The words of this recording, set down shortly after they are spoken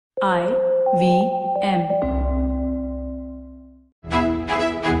IVM.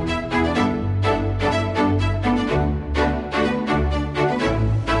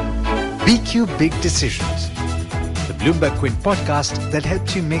 BQ Big Decisions, the Bloomberg Quint podcast that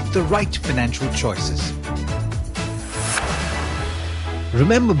helps you make the right financial choices.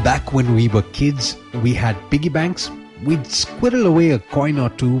 Remember back when we were kids, we had piggy banks? We'd squirrel away a coin or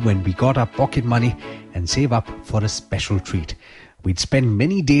two when we got our pocket money and save up for a special treat. We'd spend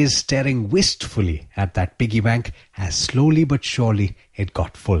many days staring wistfully at that piggy bank as slowly but surely it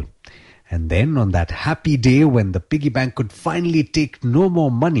got full. And then on that happy day when the piggy bank could finally take no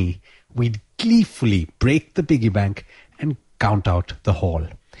more money, we'd gleefully break the piggy bank and count out the haul.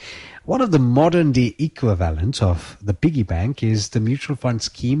 One of the modern day equivalents of the piggy bank is the mutual fund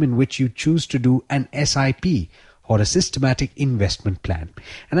scheme in which you choose to do an SIP or a systematic investment plan.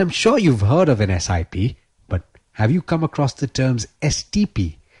 And I'm sure you've heard of an SIP, but have you come across the terms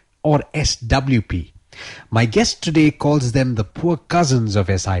STP or SWP? My guest today calls them the poor cousins of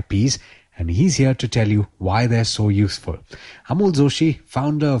SIPs, and he's here to tell you why they're so useful. Amol Joshi,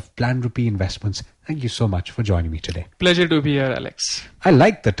 founder of Plan Rupee Investments, thank you so much for joining me today. Pleasure to be here, Alex. I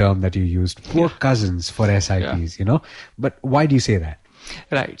like the term that you used, poor cousins for SIPs, but why do you say that?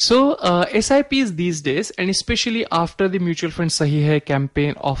 Right. So, SIPs these days, and especially after the Mutual Fund Sahi Hai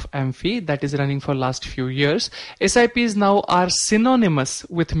campaign of AMFI that is running for last few years, SIPs now are synonymous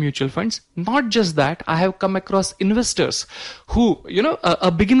with mutual funds. Not just that, I have come across investors who, a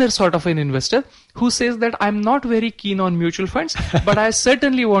beginner sort of an investor who says that I'm not very keen on mutual funds, but I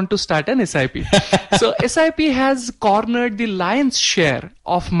certainly want to start an SIP. So SIP has cornered the lion's share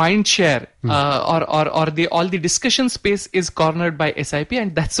of mind share, or all the discussion space is cornered by SIP,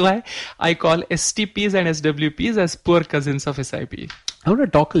 and that's why I call STPs and SWPs as poor cousins of SIP. I want to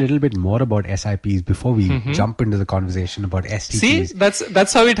talk a little bit more about SIPs before we jump into the conversation about STPs. See,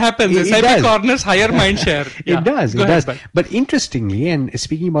 that's how it happens. SIP corners higher mind share. It does. But interestingly, and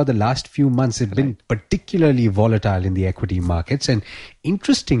speaking about the last few months, it's been particularly volatile in the equity markets. And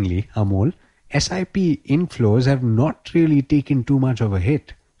interestingly, Amol, SIP inflows have not really taken too much of a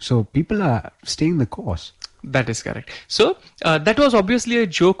hit. So people are staying the course. That is correct. So that was obviously a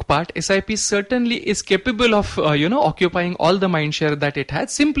joke part. SIP certainly is capable of occupying all the mind share that it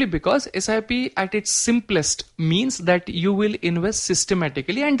has, simply because SIP at its simplest means that you will invest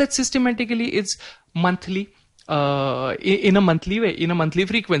systematically, and that systematically is monthly. In a monthly way, in a monthly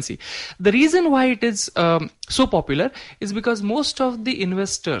frequency. The reason why it is so popular is because most of the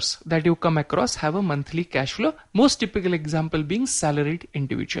investors that you come across have a monthly cash flow. Most typical example being salaried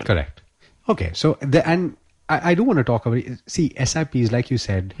individual. Correct. Okay. So I do want to talk about it. See, SIPs, like you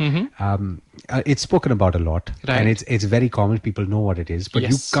said, it's spoken about a lot, right, and it's very common. People know what it is, but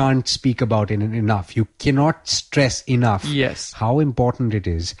yes, you can't speak about it enough. You cannot stress enough how important it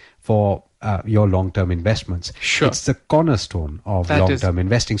is for your long-term investments. Sure. It's the cornerstone of long-term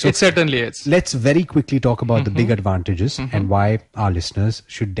investing. So it certainly is. Let's very quickly talk about the big advantages and why our listeners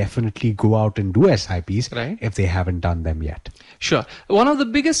should definitely go out and do SIPs if they haven't done them yet. Sure. One of the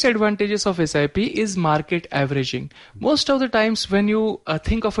biggest advantages of SIP is market averaging. Most of the times when you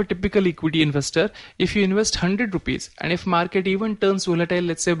think of a typical equity investor, if you invest 100 rupees and if market even turns volatile,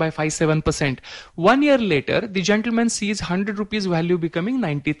 let's say by 5-7%, 1 year later, the gentleman sees 100 rupees value becoming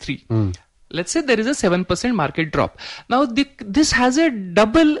 93. Let's say there is a 7% market drop. Now this has a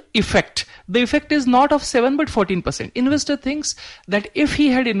double effect. The effect is not of 7 but 14%. Investor thinks that if he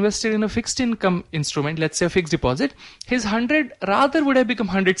had invested in a fixed income instrument, let's say a fixed deposit, his 100 rather would have become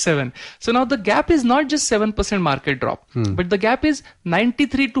 107. So now the gap is not just 7% market drop, but the gap is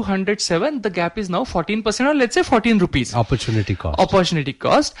 93 to 107. The gap is now 14%, or let's say 14 rupees. Opportunity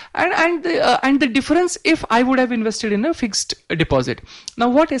cost. And the difference if I would have invested in a fixed deposit. Now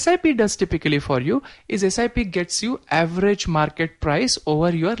what SIP does typically for you is SIP gets you average market price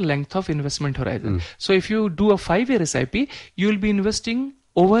over your length of investment horizon. So if you do a 5-year SIP, you will be investing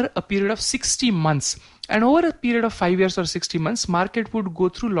over a period of 60 months. And over a period of 5 years or 60 months, market would go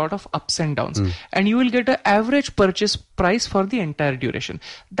through a lot of ups and downs. And you will get an average purchase price for the entire duration.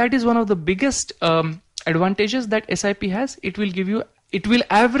 That is one of the biggest advantages that SIP has. It will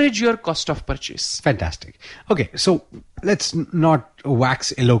average your cost of purchase. Fantastic. Okay, so let's not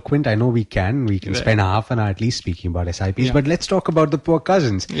wax eloquent. I know we can spend half an hour at least speaking about SIPs, but let's talk about the poor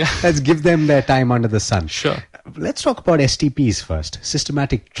cousins. Let's give them their time under the sun. Sure. Let's talk about STPs first,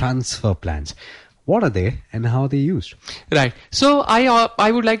 systematic transfer plans. What are they and how are they used? Right. So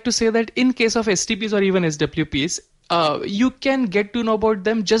I would like to say that in case of STPs or even SWPs, you can get to know about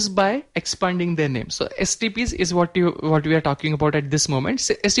them just by expanding their name. So STPs is what we are talking about at this moment.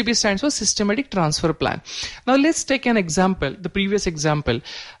 STP stands for Systematic Transfer Plan. Now let's take an example, the previous example,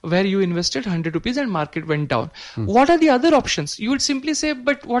 where you invested 100 rupees and market went down. What are the other options? You would simply say,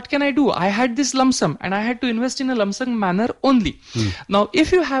 but what can I do? I had this lump sum and I had to invest in a lump sum manner only. Now,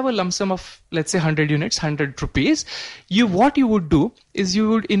 if you have a lump sum of, let's say 100 units, 100 rupees, what you would do is you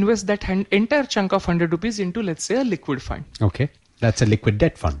would invest that entire chunk of 100 rupees into, let's say, a liquid fund. Okay. That's a liquid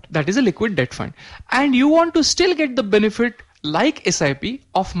debt fund. That is a liquid debt fund. And you want to still get the benefit like SIP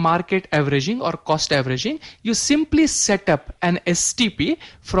of market averaging or cost averaging. You simply set up an STP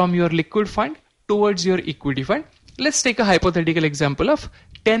from your liquid fund towards your equity fund. Let's take a hypothetical example of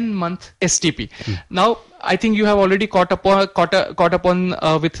 10-month STP. Now, I think you have already caught upon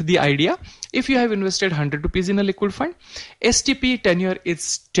with the idea. If you have invested 100 rupees in a liquid fund, STP tenure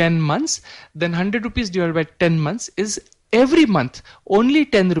is 10 months, then 100 rupees divided by 10 months is every month only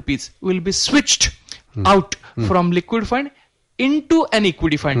 10 rupees will be switched out from liquid fund into an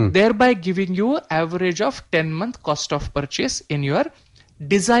equity fund, thereby giving you average of 10-month cost of purchase in your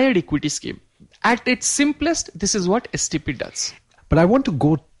desired equity scheme. At its simplest, this is what STP does. But I want to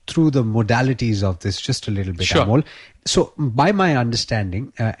go through the modalities of this just a little bit, Sure. Amol. So by my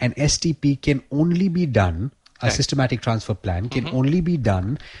understanding, an STP can only be done, a Right. systematic transfer plan can only be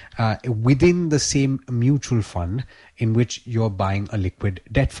done within the same mutual fund in which you're buying a liquid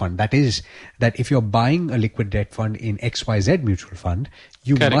debt fund. That is, that if you're buying a liquid debt fund in XYZ mutual fund,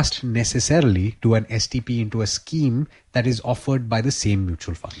 you Correct. must necessarily do an STP into a scheme that is offered by the same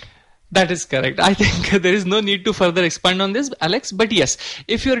mutual fund. That is correct. I think there is no need to further expand on this, Alex. But yes,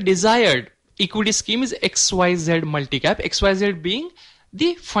 if your desired equity scheme is XYZ multicap, XYZ being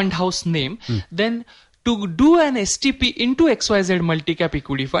the fund house name, then to do an STP into XYZ multicap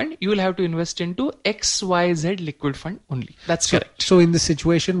equity fund, you will have to invest into XYZ liquid fund only. That's correct. So in the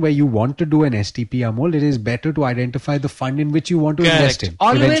situation where you want to do an STP, Amol, it is better to identify the fund in which you want to invest in.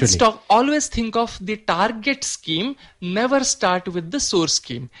 Always think of the target scheme, never start with the source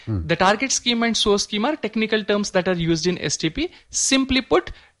scheme. The target scheme and source scheme are technical terms that are used in STP. Simply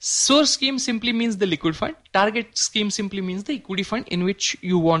put, source scheme simply means the liquid fund. Target scheme simply means the equity fund in which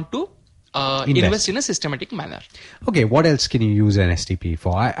you want to invest in a systematic manner. Okay, what else can you use an STP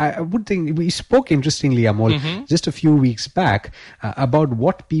for? I would think we spoke interestingly, Amol, just a few weeks back about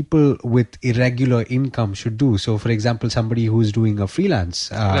what people with irregular income should do. So, for example, somebody who's doing a freelance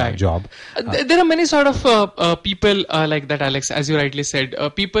job. There are many sort of people like that, Alex, as you rightly said.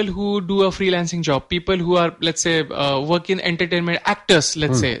 People who do a freelancing job, people who are, let's say, work in entertainment, actors,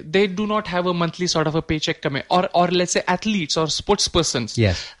 let's say, they do not have a monthly sort of a paycheck coming, or let's say athletes or sports persons.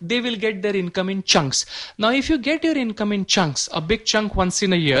 Yes. They will get their income in chunks. Now, if you get your income in chunks, a big chunk once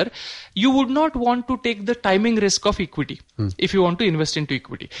in a year, you would not want to take the timing risk of equity if you want to invest into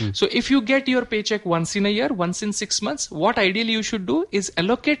equity. So if you get your paycheck once in a year, once in 6 months, what ideally you should do is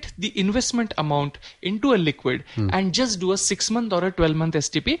allocate the investment amount into a liquid and just do a 6-month or a 12-month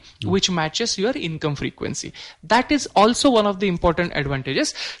STP, which matches your income frequency. That is also one of the important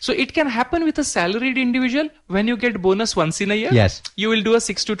advantages. So it can happen with a salaried individual when you get bonus once in a year. Yes. You will do a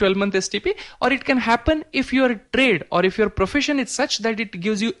 6 to 12 month STP, or it can happen if your trade or if your profession is such that it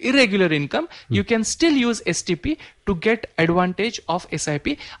gives you irregular income. You can still use STP to get advantage of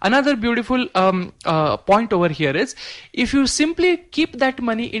SIP. Another beautiful point over here is if you simply keep that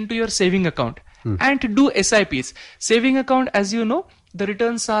money into your saving account and do SIPs. Saving account, as you know, the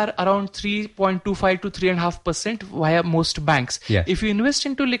returns are around 3.25 to 3.5% via most banks. Yes. If you invest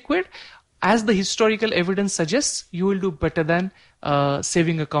into liquid, as the historical evidence suggests, you will do better than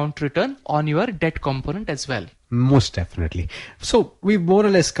saving account return on your debt component as well. Most definitely. So we've more or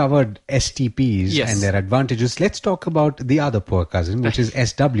less covered STPs Yes. and their advantages. Let's talk about the other poor cousin, which is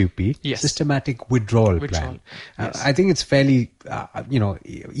SWP, Yes. Systematic Withdrawal Plan. Yes. I think it's fairly,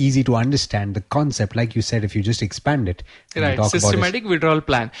 easy to understand the concept. Like you said, if you just expand it, and Right, talk systematic withdrawal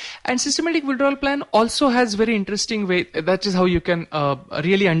plan. And systematic withdrawal plan also has very interesting way. That is how you can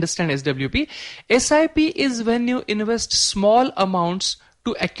really understand SWP. SIP is when you invest small amounts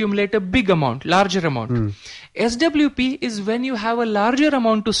to accumulate a big amount, larger amount. SWP is when you have a larger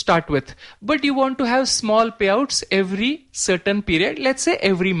amount to start with, but you want to have small payouts every certain period, let's say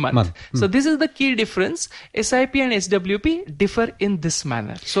every month. So this is the key difference. SIP and SWP differ in this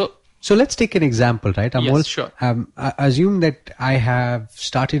manner. So let's take an example, right, Amol? Yes, sure. Assume that I have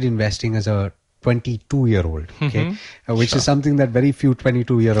started investing as a 22-year-old, okay, which is something that very few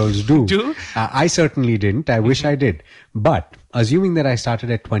 22-year-olds do. I certainly didn't. I wish I did. But assuming that I started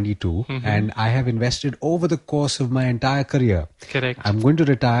at 22 and I have invested over the course of my entire career, correct, I'm going to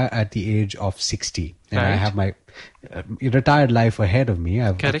retire at the age of 60. And right. I have my retired life ahead of me.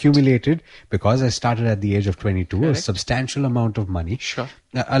 I've correct. accumulated, because I started at the age of 22, correct. a substantial amount of money. Sure.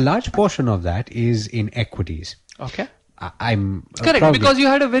 A large portion of that is in equities. Okay. I'm correct, because you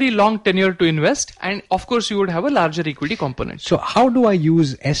had a very long tenure to invest, and of course you would have a larger equity component. So how do I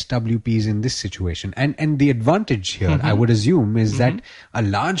use SWPs in this situation? And the advantage here, I would assume, is that a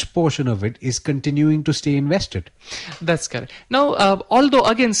large portion of it is continuing to stay invested. That's correct. Now, although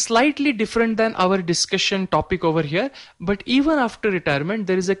again slightly different than our discussion topic over here, but even after retirement,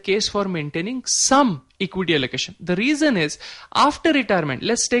 there is a case for maintaining some equity allocation. The reason is, after retirement,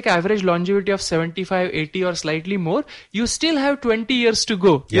 let's take average longevity of 75, 80 or slightly more, you still have 20 years to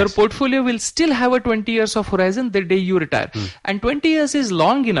go. Yes. Your portfolio will still have a 20 years of horizon the day you retire. And 20 years is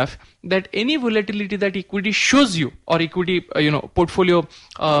long enough that any volatility that equity shows you, or equity portfolio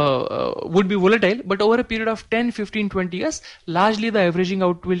would be volatile, but over a period of 10, 15, 20 years, largely the averaging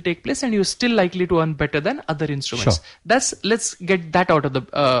out will take place and you're still likely to earn better than other instruments. Sure. Let's get that out of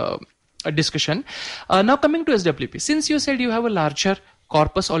the a discussion. Now coming to SWP, since you said you have a larger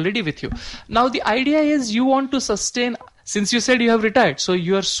corpus already with you, now the idea is you want to sustain, since you said you have retired, so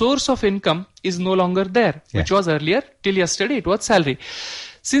your source of income is no longer there, which was earlier, till yesterday it was salary.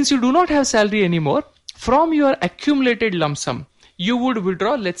 Since you do not have salary anymore, from your accumulated lump sum, you would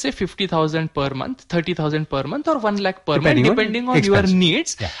withdraw, let's say 50,000 per month, 30,000 per month, or 1 lakh per month, depending on your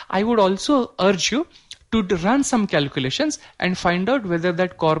needs. I would also urge you to run some calculations and find out whether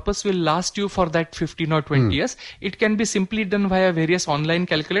that corpus will last you for that 15 or 20 years. It can be simply done via various online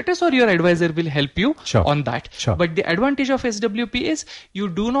calculators, or your advisor will help you on that. But the advantage of SWP is you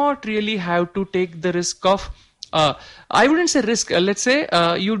do not really have to take the risk of I wouldn't say risk, let's say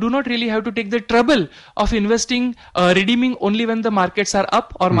you do not really have to take the trouble of investing, redeeming only when the markets are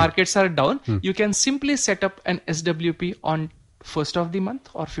up or markets are down. You can simply set up an SWP on 1st of the month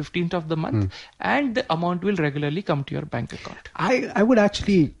or 15th of the month, and the amount will regularly come to your bank account. I would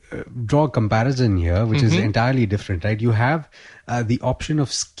actually draw a comparison here, which is entirely different, right? You have the option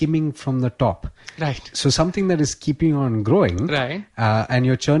of skimming from the top. Right. So something that is keeping on growing, right, and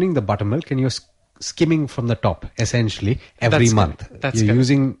you're churning the buttermilk and you're skimming from the top, essentially, every month. You're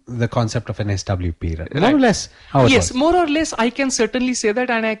using the concept of an SWP, right? More or less how it works. More or less, I can certainly say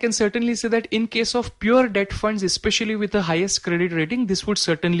that, and I can certainly say that in case of pure debt funds, especially with the highest credit rating, this would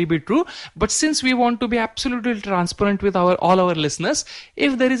certainly be true. But since we want to be absolutely transparent with all our listeners,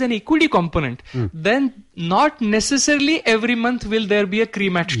 if there is an equity component, then not necessarily every month will there be a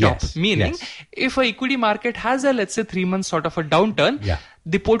cream at top. Meaning, if a equity market has a, let's say, 3 months sort of a downturn,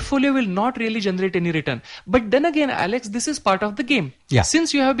 the portfolio will not really generate any return. But then again, Alex, this is part of the game.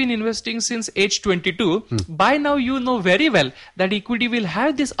 Since you have been investing since age 22, by now you know very well that equity will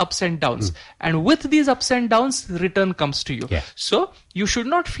have these ups and downs. And with these ups and downs, return comes to you. So you should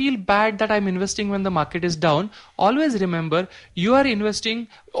not feel bad that I'm investing when the market is down. Always remember, you are investing,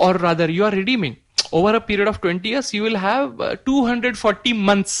 or rather you are redeeming. Over a period of 20 years, you will have 240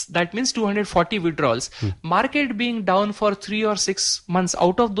 months. That means 240 withdrawals. Market being down for 3 or 6 months,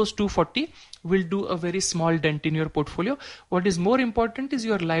 out of those 240 will do a very small dent in your portfolio. What is more important is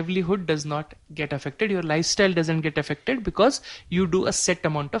your livelihood does not get affected. Your lifestyle doesn't get affected because you do a set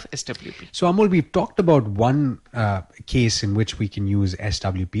amount of SWP. So Amol, we've talked about one case in which we can use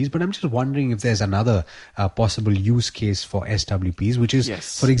SWPs, but I'm just wondering if there's another possible use case for SWPs, which is,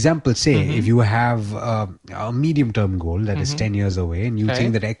 for example, say if you have a medium-term goal that is 10 years away and you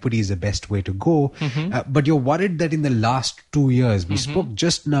think that equity is the best way to go, but you're worried that in the last 2 years, we spoke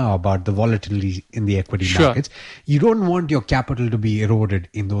just now about the volatility in the equity markets, you don't want your capital to be eroded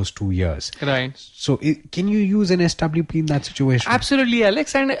in those 2 years. Right. So can you use an SWP in that situation? Absolutely,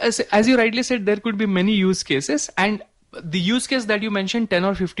 Alex. And as you rightly said, there could be many use cases. And the use case that you mentioned, 10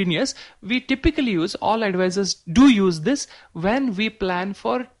 or 15 years, we typically use, all advisors do use this when we plan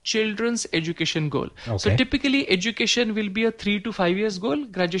for children's education goal. So typically education will be a 3 to 5 years goal,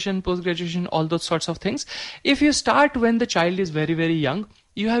 graduation, post-graduation, all those sorts of things. If you start when the child is very, very young,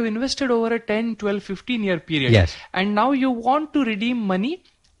 you have invested over a 10, 12, 15 year period. And now you want to redeem money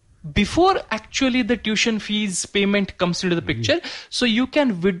before actually the tuition fees payment comes into the picture. So you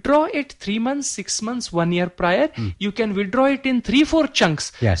can withdraw it 3 months, 6 months, 1 year prior. You can withdraw it in 3-4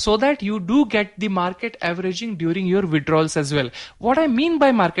 chunks so that you do get the market averaging during your withdrawals as well. What I mean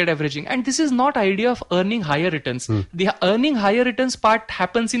by market averaging, and this is not idea of earning higher returns. The earning higher returns part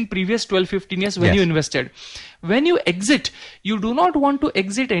happens in previous 12-15 years when you invested. When you exit, you do not want to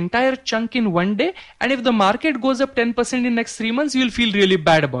exit entire chunk in one day, and if the market goes up 10% in next 3 months, you will feel really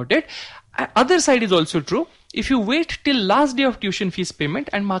bad about it. Other side is also true. If you wait till last day of tuition fees payment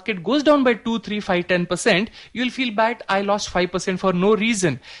and market goes down by 2, 3, 5, 10%, you'll feel bad, I lost 5% for no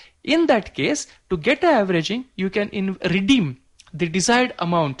reason. In that case, to get an averaging, you can redeem the desired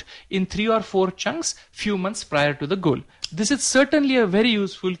amount in 3 or 4 chunks few months prior to the goal. This is certainly a very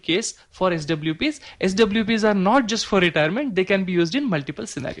useful case for SWPs. SWPs are not just for retirement, they can be used in multiple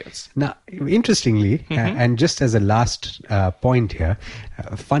scenarios. Now, interestingly, and just as a last point here,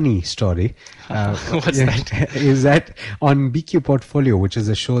 a funny story. What's that? Is that on BQ Portfolio, which is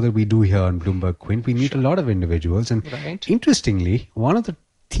a show that we do here on Bloomberg Quint, we meet a lot of individuals. And interestingly, one of the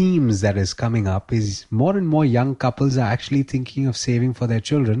themes that is coming up is more and more young couples are actually thinking of saving for their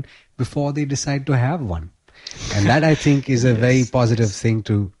children before they decide to have one. And that, I think, is a very positive thing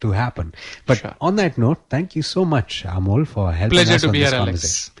to happen. But on that note, thank you so much, Amol, for helping us on this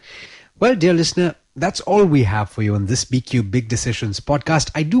conversation. Well, dear listener, that's all we have for you on this BQ Big Decisions podcast.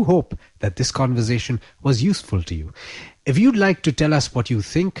 I do hope that this conversation was useful to you. If you'd like to tell us what you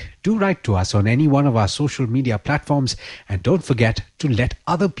think, do write to us on any one of our social media platforms. And don't forget to let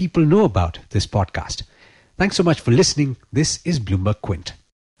other people know about this podcast. Thanks so much for listening. This is Bloomberg Quint.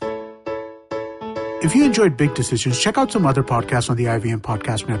 If you enjoyed Big Decisions, check out some other podcasts on the IVM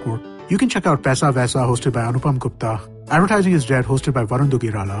Podcast Network. You can check out Paisa Vaisa, hosted by Anupam Gupta, Advertising is Dead, hosted by Varun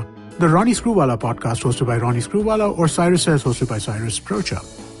Dugirala, the Ronnie Screwwala podcast, hosted by Ronnie Screwwala, or Cyrus Says, hosted by Cyrus Procha.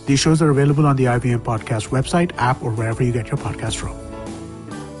 These shows are available on the IVM Podcast website, app, or wherever you get your podcasts from.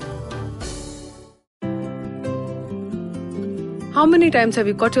 How many times have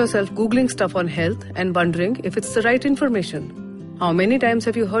you caught yourself Googling stuff on health and wondering if it's the right information? How many times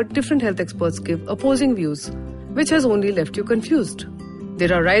have you heard different health experts give opposing views, which has only left you confused?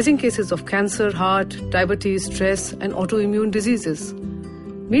 There are rising cases of cancer, heart, diabetes, stress, and autoimmune diseases.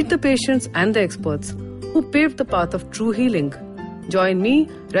 Meet the patients and the experts who paved the path of true healing. Join me,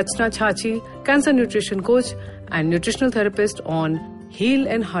 Rachna Chachi, cancer nutrition coach and nutritional therapist on Heal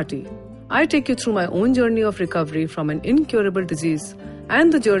and Hearty. I take you through my own journey of recovery from an incurable disease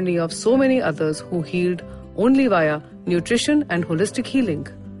and the journey of so many others who healed only via nutrition and holistic healing.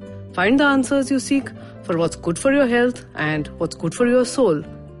 Find the answers you seek for what's good for your health and what's good for your soul.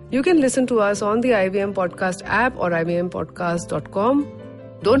 You can listen to us on the IVM Podcast app or ivmpodcast.com.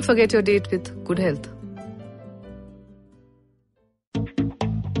 Don't forget your date with good health.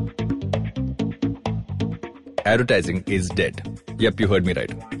 Advertising is dead. Yep, you heard me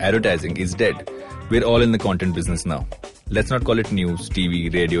right. Advertising is dead. We're all in the content business now. Let's not call it news,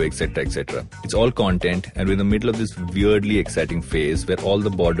 TV, radio, etc., etc. It's all content, and we're in the middle of this weirdly exciting phase where all the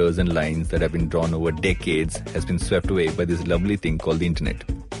borders and lines that have been drawn over decades has been swept away by this lovely thing called the internet.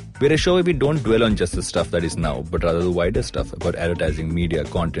 We're a show where we don't dwell on just the stuff that is now, but rather the wider stuff about advertising, media,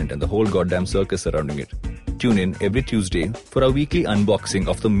 content, and the whole goddamn circus surrounding it. Tune in every Tuesday for our weekly unboxing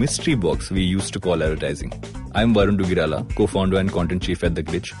of the mystery box we used to call advertising. I'm Varun Dugirala, co-founder and content chief at The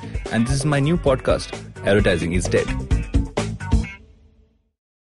Glitch, and this is my new podcast, Advertising is Dead.